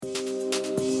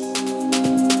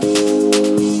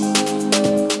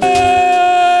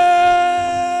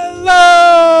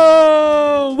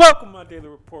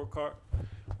card,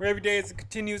 where every day is a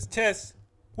continuous test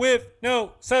with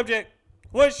no subject.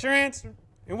 What's your answer?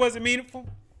 And was it meaningful?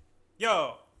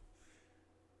 Yo,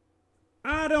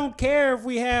 I don't care if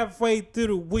we halfway through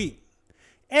the week.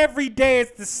 Every day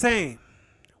is the same.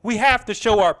 We have to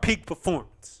show our peak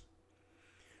performance.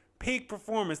 Peak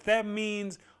performance, that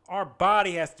means our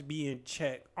body has to be in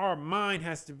check. Our mind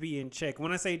has to be in check.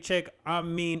 When I say check, I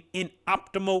mean in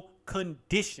optimal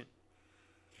condition.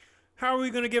 How are we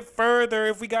going to get further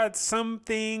if we got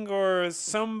something or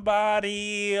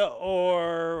somebody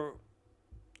or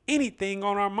anything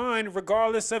on our mind,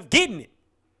 regardless of getting it?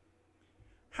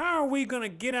 How are we going to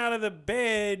get out of the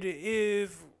bed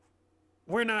if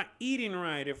we're not eating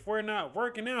right, if we're not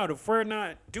working out, if we're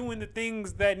not doing the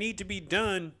things that need to be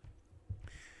done?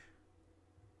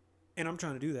 And I'm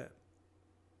trying to do that.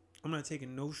 I'm not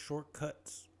taking no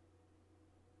shortcuts.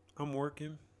 I'm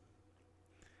working.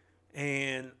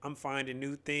 And I'm finding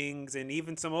new things and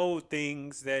even some old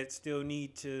things that still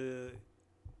need to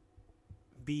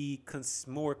be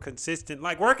more consistent,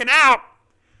 like working out.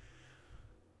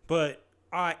 But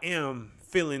I am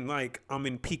feeling like I'm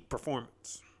in peak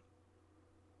performance.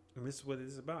 And this is what it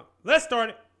is about. Let's start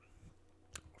it.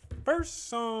 First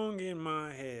song in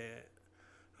my head.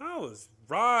 I was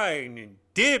riding and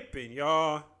dipping,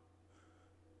 y'all.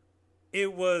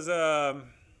 It was, I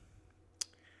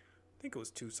think it was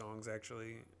two songs,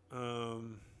 actually.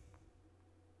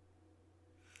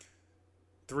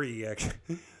 Three,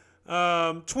 actually.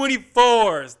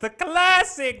 24's The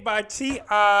Classic by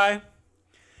T.I.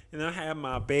 And I had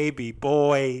my baby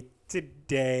boy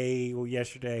today, or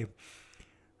yesterday.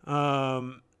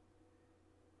 And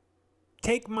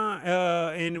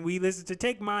we listened to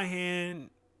Take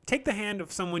the Hand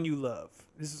of Someone You Love.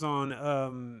 This is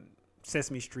on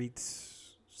Sesame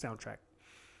Street's soundtrack.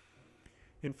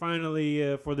 And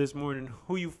finally, for this morning,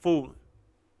 Who You Fooling?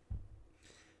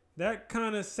 That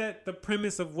kind of set the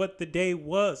premise of what the day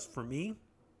was for me.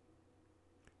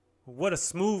 What a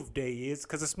smooth day is,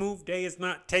 because a smooth day is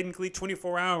not technically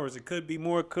 24 hours. It could be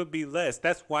more, it could be less.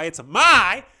 That's why it's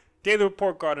my daily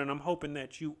report card, and I'm hoping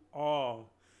that you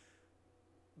all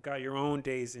got your own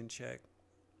days in check.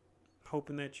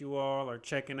 Hoping that you all are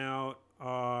checking out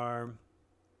our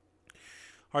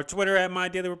Twitter at My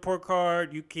Daily Report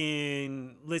Card. You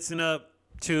can listen up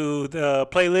to the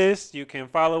playlist. You can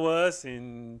follow us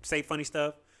and say funny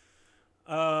stuff.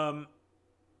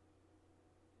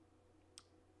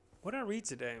 What did I read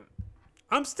today?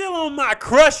 I'm still on my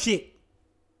crush it.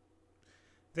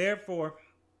 Therefore,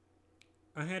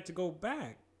 I had to go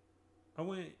back.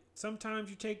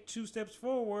 Sometimes you take 2 steps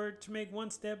forward to make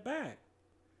 1 step back.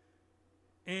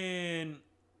 And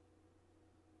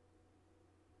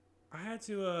I had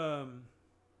to,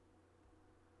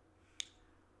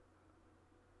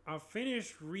 I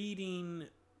finished reading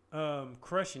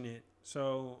Crushing It.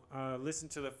 So I listened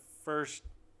to the first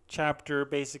chapter,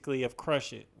 basically, of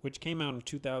Crush It, which came out in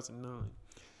 2009.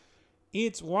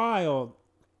 It's wild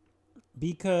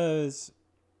because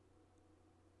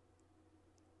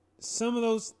some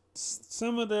of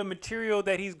the material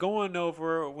that he's going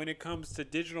over when it comes to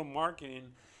digital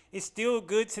marketing is still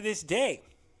good to this day.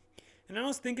 And I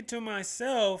was thinking to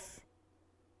myself,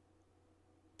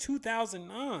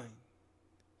 2009,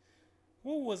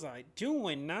 what was I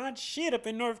doing? Not shit up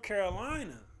in North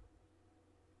Carolina.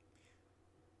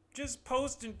 Just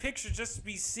posting pictures just to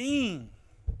be seen.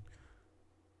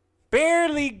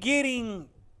 Barely getting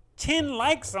 10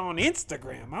 likes on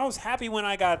Instagram. I was happy when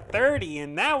I got 30,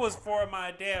 and that was for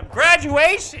my damn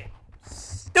graduation.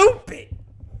 Stupid.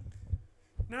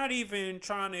 Not even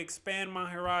trying to expand my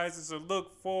horizons or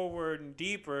look forward and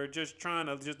deeper, just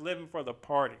living for the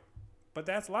party. But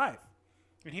that's life.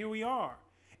 And here we are.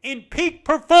 In peak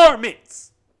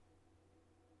performance.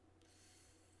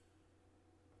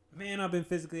 Man, I've been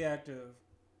physically active.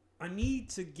 I need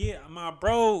to my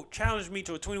bro challenged me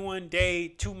to a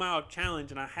 21-day, 2-mile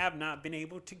challenge, and I have not been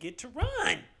able to get to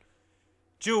run.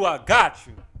 Jew, I got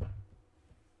you.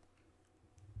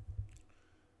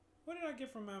 What did I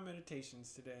get from my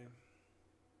meditations today?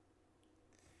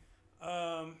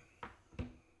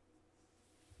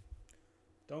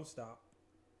 Don't stop.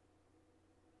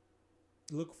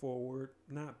 Look forward,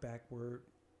 not backward.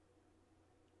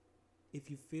 If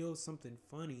you feel something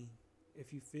funny,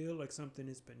 if you feel like something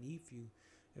is beneath you,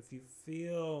 if you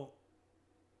feel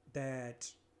that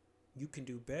you can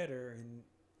do better, and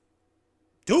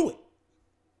do it.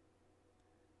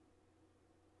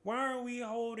 Why are we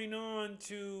holding on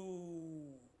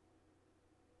to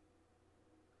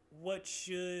what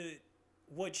should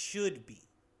be,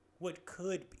 what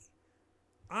could be?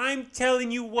 I'm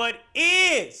telling you what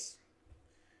is.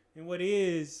 And what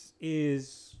is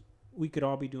we could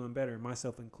all be doing better,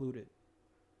 myself included.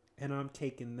 And I'm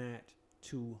taking that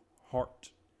to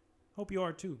heart. Hope you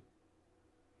are too.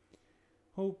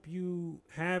 Hope you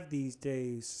have these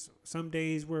days. Some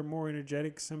days we're more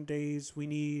energetic. Some days we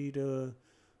need a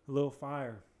little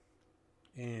fire.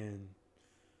 And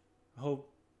I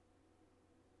hope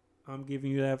I'm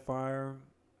giving you that fire.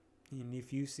 And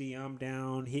if you see I'm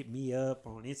down, hit me up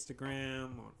on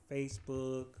Instagram, on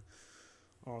Facebook,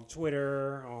 on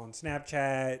Twitter, on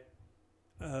Snapchat.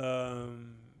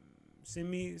 Send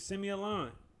me a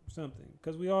line, something,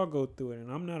 because we all go through it,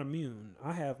 and I'm not immune.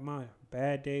 I have my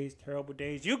bad days, terrible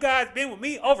days. You guys been with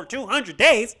me over 200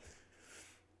 days.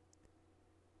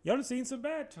 Y'all done seen some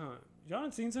bad times. Y'all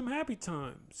done seen some happy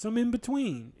times, some in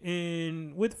between,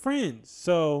 and with friends.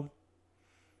 So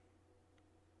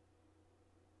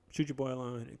shoot your boy a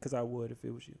line, because I would if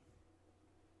it was you.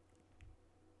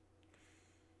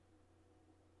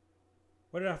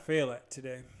 What did I fail at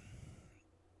today?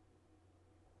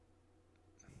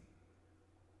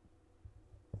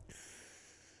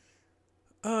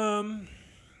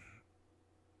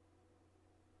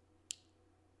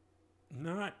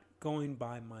 Not going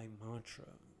by my mantra.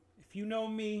 If you know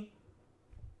me,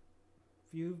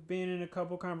 if you've been in a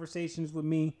couple conversations with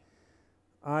me,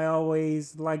 I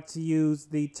always like to use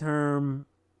the term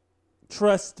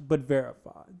trust but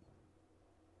verify.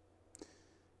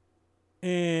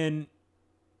 And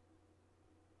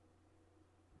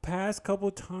past couple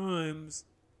times,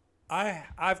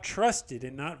 I've trusted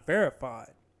and not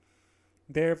verified.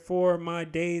 Therefore, my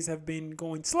days have been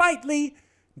going slightly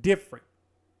different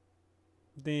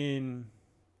than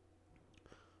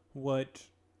what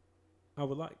I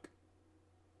would like.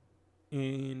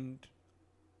 And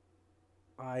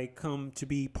I come to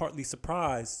be partly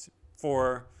surprised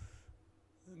for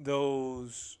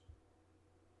those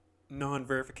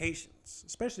non-verifications,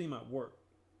 especially in my work.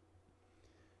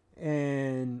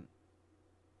 And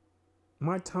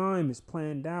my time is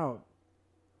planned out.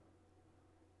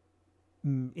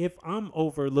 If I'm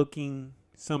overlooking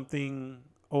something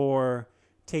or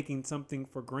taking something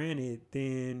for granted,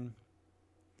 then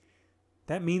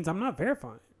that means I'm not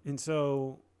verifying. And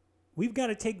so we've got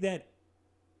to take that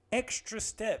extra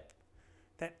step,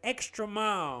 that extra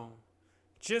mile,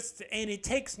 and it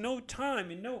takes no time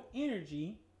and no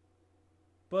energy,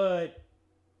 but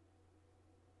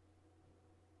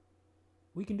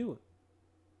we can do it.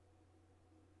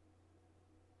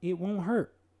 It won't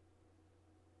hurt.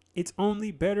 It's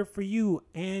only better for you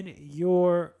and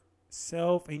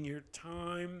yourself and your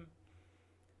time.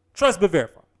 Trust but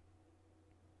verify.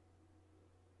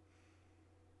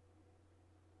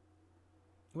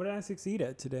 What did I succeed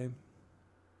at today?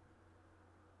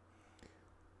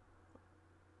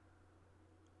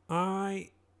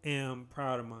 I am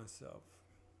proud of myself.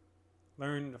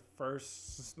 Learned my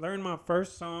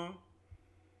first song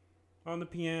on the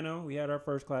piano. We had our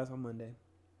first class on Monday.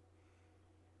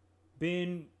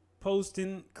 Been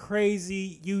posting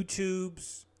crazy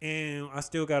YouTubes, and I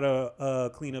still gotta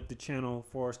clean up the channel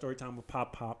for Storytime with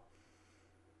Pop Pop.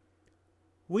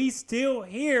 We still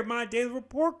hear my daily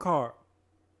report card,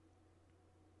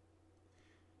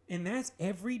 and that's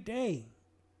every day.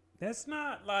 That's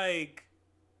not like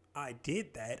I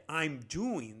did that. I'm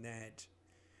doing that,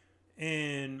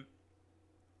 and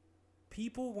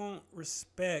people won't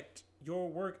respect your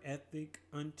work ethic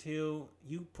until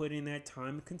you put in that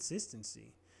time and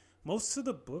consistency. Most of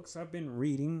the books I've been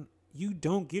reading, you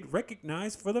don't get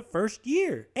recognized for the first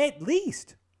year, at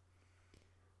least.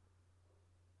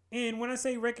 And when I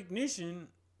say recognition,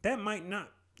 that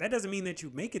doesn't mean that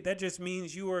you make it. That just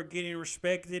means you are getting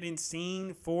respected and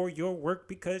seen for your work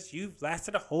because you've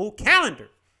lasted a whole calendar.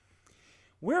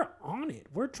 We're on it.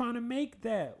 We're trying to make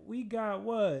that. We got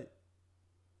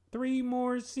 3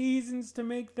 more seasons to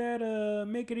make it a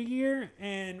year,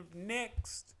 and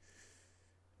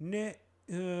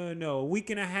a week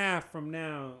and a half from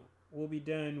now we'll be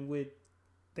done with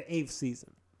the 8th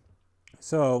season.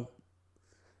 So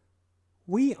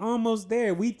we almost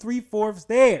there. We 3/4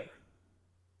 there,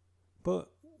 but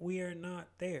we are not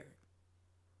there.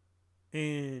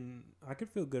 And I could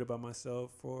feel good about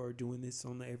myself for doing this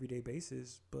on an everyday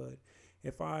basis, but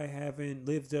if I haven't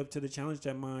lived up to the challenge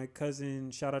that my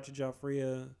cousin, shout out to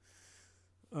Joffria,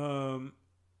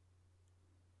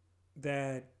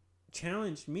 that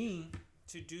challenged me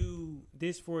to do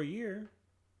this for a year.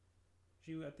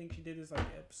 I think she did this like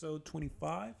episode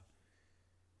 25.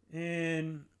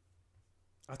 And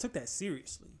I took that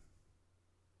seriously.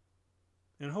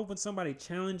 And I hope when somebody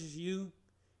challenges you,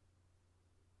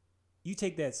 you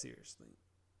take that seriously.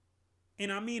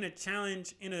 And I mean a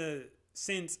challenge in a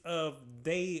sense of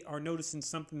they are noticing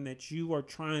something that you are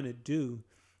trying to do,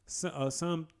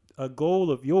 some a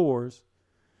goal of yours,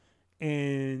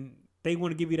 and they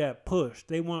want to give you that push.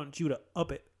 They want you to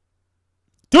up it.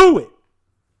 Do it.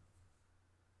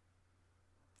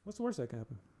 What's the worst that can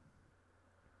happen?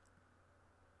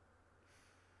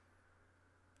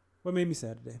 What made me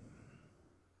sad today?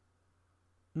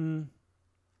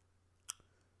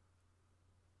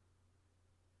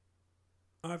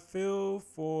 I feel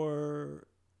for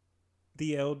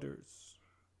the elders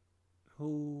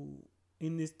who,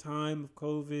 in this time of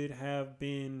COVID, have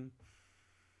been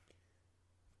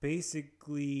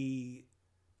basically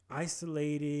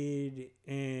isolated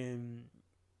and,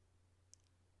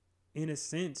 in a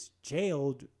sense,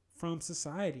 jailed from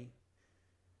society.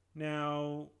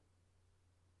 Now,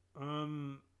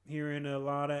 I'm hearing a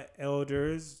lot of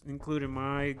elders, including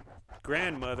my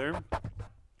grandmother,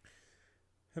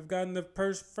 have gotten the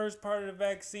first part of the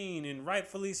vaccine, and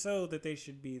rightfully so that they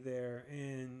should be there.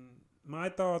 And my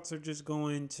thoughts are just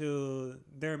going to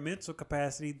their mental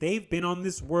capacity. They've been on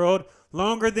this world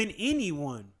longer than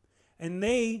anyone, and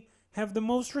they have the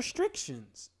most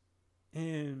restrictions.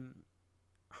 And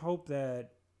I hope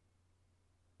that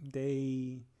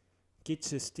they get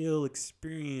to still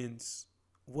experience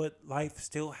what life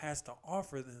still has to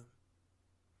offer them.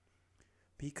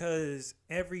 Because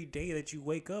every day that you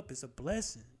wake up is a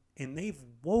blessing. And they've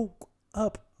woke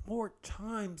up more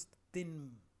times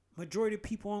than majority of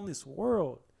people on this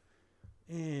world.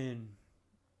 And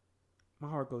my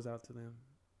heart goes out to them.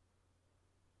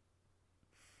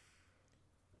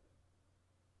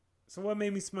 So what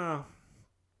made me smile?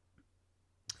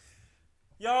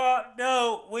 Y'all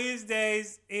know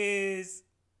Wednesdays is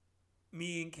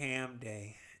me and Cam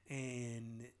day.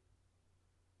 And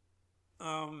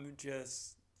I'm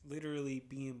just literally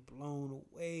being blown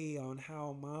away on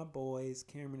how my boys,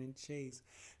 Cameron and Chase,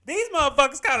 these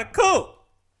motherfuckers kind of cool.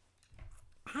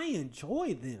 I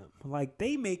enjoy them. Like,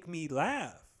 they make me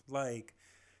laugh. Like,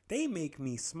 they make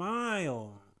me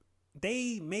smile.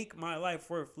 They make my life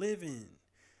worth living.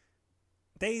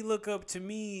 They look up to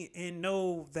me and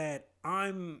know that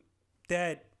I'm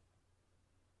that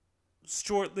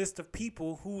short list of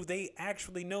people who they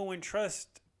actually know and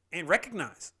trust and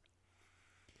recognize.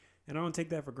 And I don't take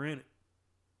that for granted.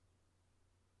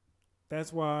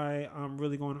 That's why I'm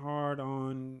really going hard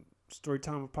on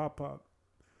Storytime with Pop Pop.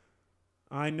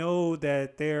 I know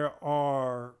that there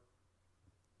are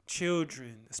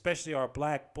children, especially our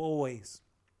black boys,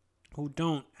 who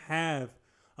don't have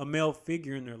a male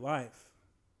figure in their life.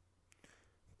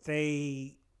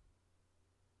 They,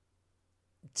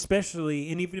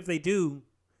 especially, and even if they do,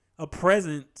 a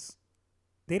presence,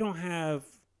 they don't have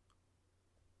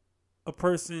a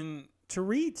person to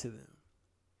read to them,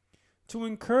 to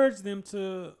encourage them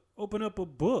to open up a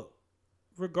book,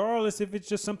 regardless if it's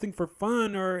just something for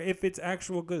fun or if it's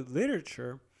actual good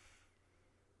literature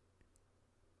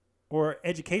or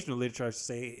educational literature, I should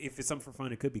say. If it's something for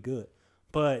fun, it could be good,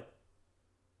 but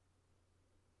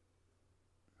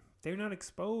they're not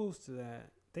exposed to that.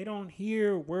 They don't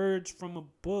hear words from a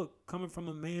book coming from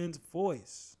a man's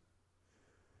voice.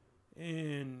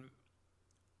 And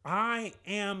I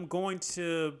am going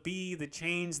to be the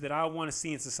change that I want to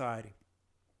see in society.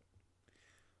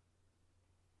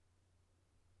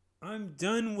 I'm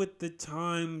done with the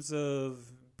times of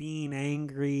being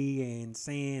angry and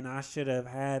saying I should have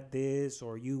had this,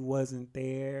 or you wasn't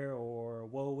there, or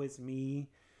woe is me.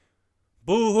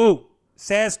 Boo-hoo.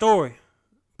 Sad story.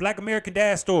 Black American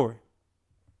Dad story.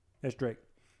 That's Drake.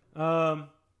 But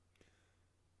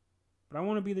I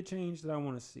want to be the change that I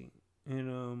want to see.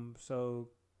 And so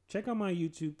check out my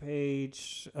YouTube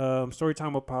page,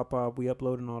 Storytime with Pop Pop. We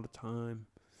uploading all the time.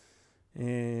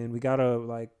 And we got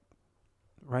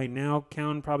right now,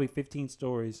 counting probably 15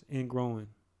 stories and growing.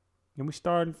 And we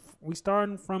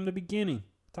starting from the beginning.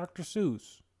 Dr.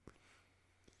 Seuss.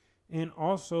 And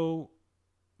also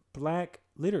black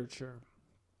literature.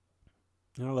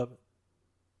 And I love it.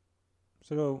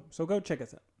 So go check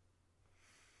us out.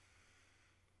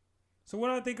 So what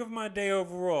do I think of my day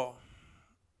overall?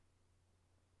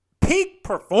 Peak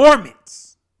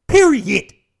performance.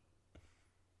 Period.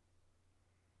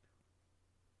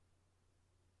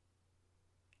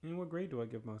 And what grade do I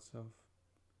give myself?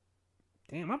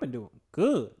 Damn, I've been doing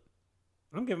good.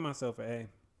 I'm giving myself an A.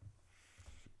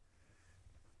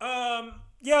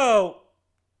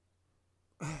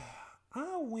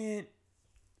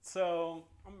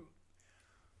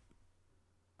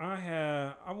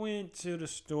 I went to the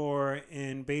store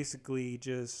and basically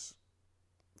just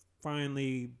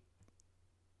finally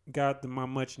got my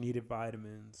much needed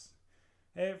vitamins.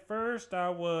 At first I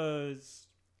was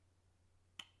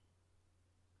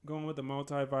going with the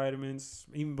multivitamins.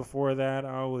 Even before that,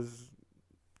 I was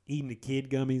eating the kid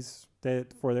gummies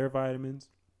that for their vitamins.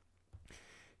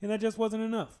 And that just wasn't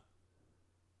enough.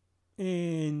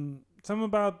 And something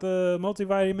about the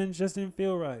multivitamins just didn't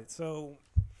feel right. So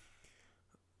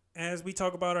as we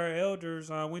talk about our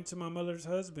elders, I went to my mother's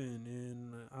husband,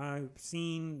 and I've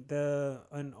seen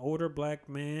an older black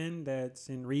man that's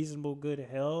in reasonable good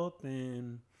health,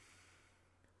 and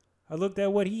I looked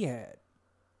at what he had.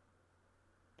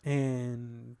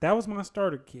 And that was my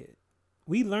starter kit.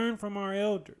 We learn from our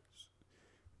elders.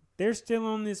 They're still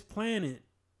on this planet,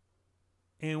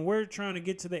 and we're trying to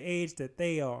get to the age that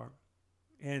they are.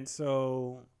 And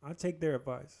so I take their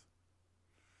advice.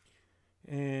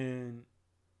 And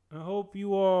I hope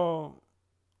you all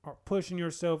are pushing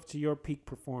yourself to your peak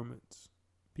performance.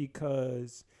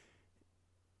 Because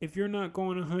if you're not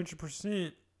going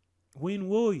 100%, when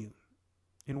will you?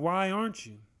 And why aren't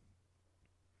you?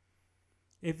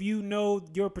 If you know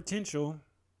your potential,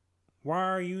 why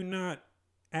are you not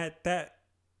at that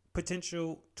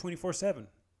potential 24/7?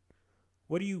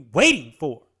 What are you waiting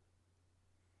for?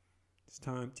 It's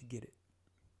time to get it.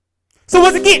 So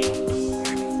once again,